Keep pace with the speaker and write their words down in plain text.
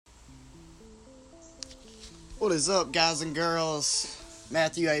What is up, guys and girls?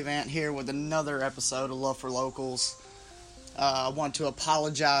 Matthew Avant here with another episode of Love for Locals. I want to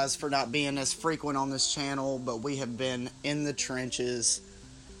apologize for not being as frequent on this channel, but we have been in the trenches,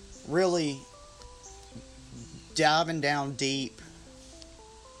 really diving down deep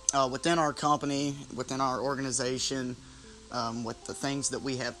within our company, within our organization, with the things that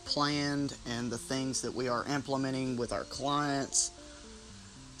we have planned and the things that we are implementing with our clients.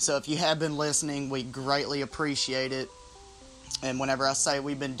 So if you have been listening, we greatly appreciate it. And whenever I say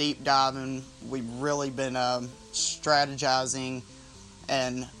we've been deep diving, we've really been strategizing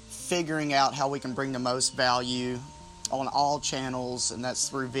and figuring out how we can bring the most value on all channels, and that's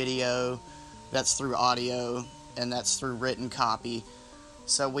through video, that's through audio, and that's through written copy.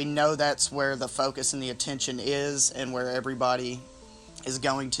 So we know that's where the focus and the attention is and where everybody is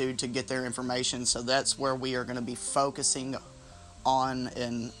going to get their information. So that's where we are going to be focusing on,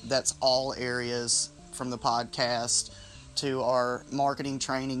 and that's all areas from the podcast to our marketing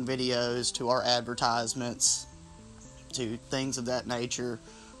training videos to our advertisements to things of that nature,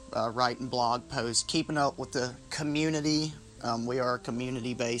 writing blog posts, keeping up with the community. We are a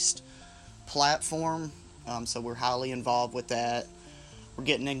community-based platform, so we're highly involved with that. We're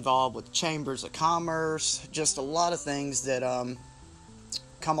getting involved with chambers of commerce, just a lot of things that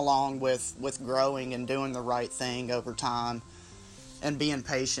come along with growing and doing the right thing over time and being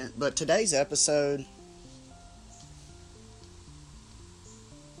patient. But today's episode,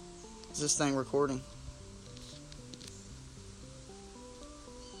 is this thing recording?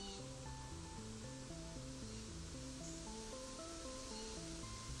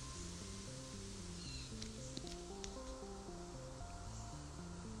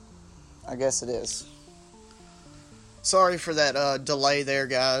 I guess it is. Sorry for that delay there,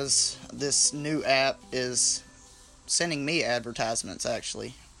 guys. This new app is sending me advertisements,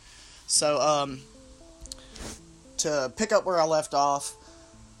 actually. So, to pick up where I left off,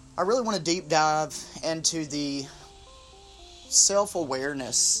 I really want to deep dive into the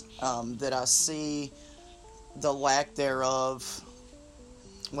self-awareness that I see the lack thereof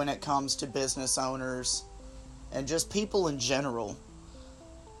when it comes to business owners and just people in general.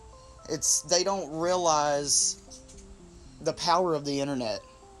 They don't realize the power of the internet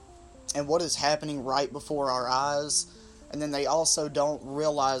and what is happening right before our eyes, and then they also don't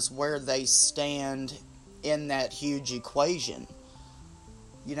realize where they stand in that huge equation.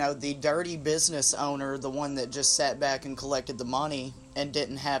 You know, the dirty business owner, the one that just sat back and collected the money and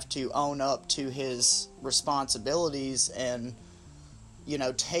didn't have to own up to his responsibilities and, you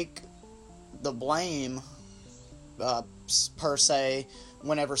know, take the blame, per se,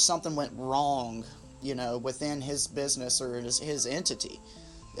 whenever something went wrong, you know, within his business or his entity.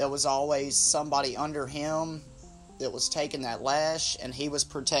 It was always somebody under him that was taking that lash, and he was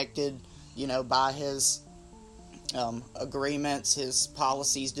protected, you know, by his agreements, his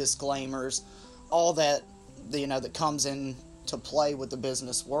policies, disclaimers, all that, you know, that comes into play with the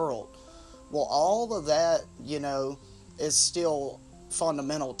business world. Well, all of that, you know, is still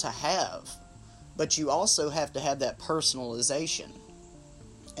fundamental to have, but you also have to have that personalization.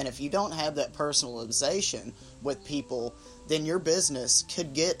 And if you don't have that personalization with people, then your business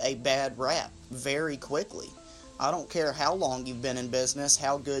could get a bad rap very quickly. I don't care how long you've been in business,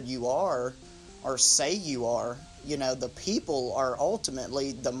 how good you are, or say you are. You know, the people are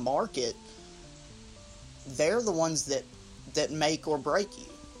ultimately the market. They're the ones that make or break you.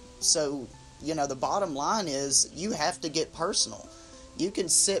 So, you know, the bottom line is you have to get personal. You can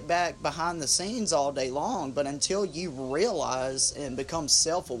sit back behind the scenes all day long, but until you realize and become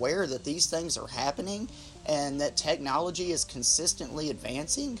self-aware that these things are happening and that technology is consistently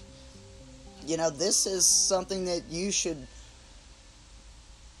advancing, you know, this is something that you should,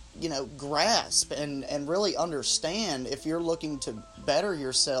 you know, grasp and really understand if you're looking to better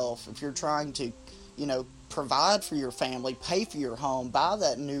yourself, if you're trying to, you know, provide for your family, pay for your home, buy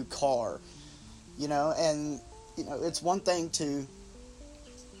that new car, you know. And, you know, it's one thing to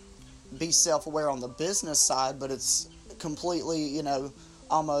be self-aware on the business side, but it's completely, you know,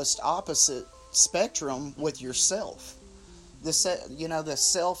 almost opposite spectrum with yourself. You know, the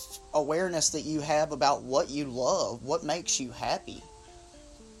self-awareness that you have about what you love, what makes you happy.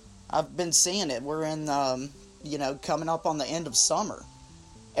 I've been seeing it. We're in, you know, coming up on the end of summer.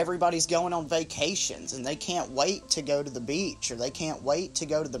 Everybody's going on vacations, and they can't wait to go to the beach, or they can't wait to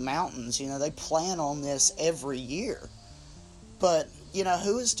go to the mountains. You know, they plan on this every year. But, you know,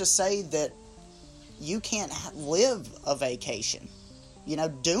 who is to say that you can't live a vacation, you know,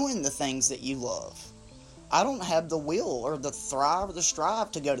 doing the things that you love? I don't have the will or the thrive or the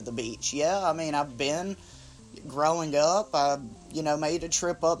strive to go to the beach. Yeah, I mean, I've been growing up. I made a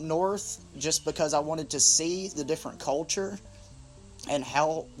trip up north just because I wanted to see the different culture and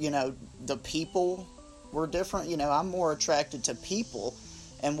how, the people were different. I'm more attracted to people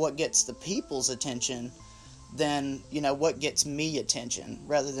and what gets the people's attention than, what gets me attention,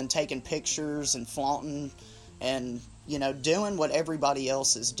 rather than taking pictures and flaunting and, doing what everybody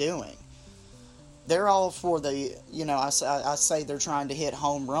else is doing. They're all for the, I say they're trying to hit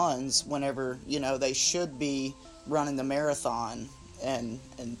home runs whenever, they should be running the marathon and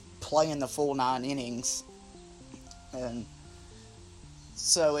playing the full 9 innings. And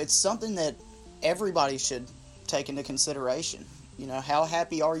so it's something that everybody should take into consideration. How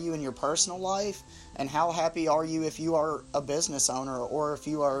happy are you in your personal life, and how happy are you if you are a business owner, or if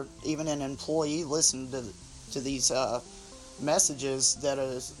you are even an employee listening to these messages that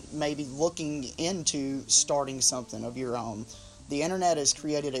is maybe looking into starting something of your own. The internet has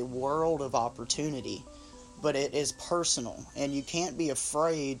created a world of opportunity, but it is personal, and you can't be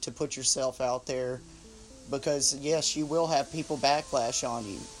afraid to put yourself out there, because yes, you will have people backlash on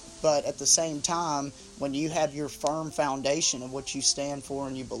you, but at the same time, when you have your firm foundation of what you stand for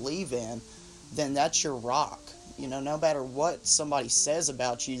and you believe in, then that's your rock. No matter what somebody says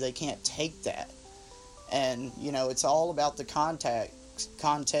about you, they can't take that. And, it's all about the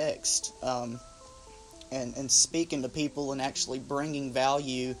context, and speaking to people and actually bringing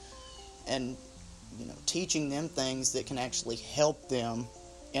value and, teaching them things that can actually help them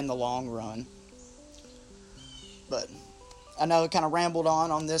in the long run. But I know I kind of rambled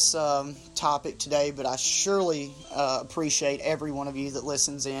on this topic today, but I surely appreciate every one of you that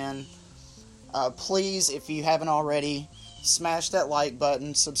listens in. Please, if you haven't already, smash that like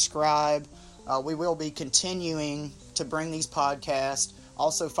button, subscribe. We will be continuing to bring these podcasts.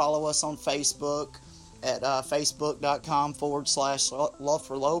 Also follow us on Facebook at facebook.com/Love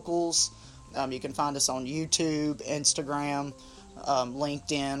for Locals. You can find us on YouTube, Instagram,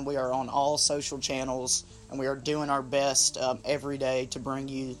 LinkedIn. We are on all social channels, and we are doing our best every day to bring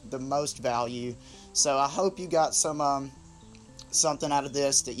you the most value. So I hope you got some something out of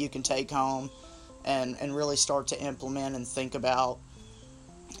this that you can take home and really start to implement and think about,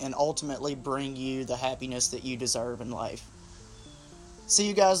 and ultimately bring you the happiness that you deserve in life. See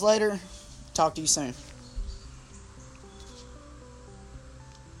you guys later. Talk to you soon.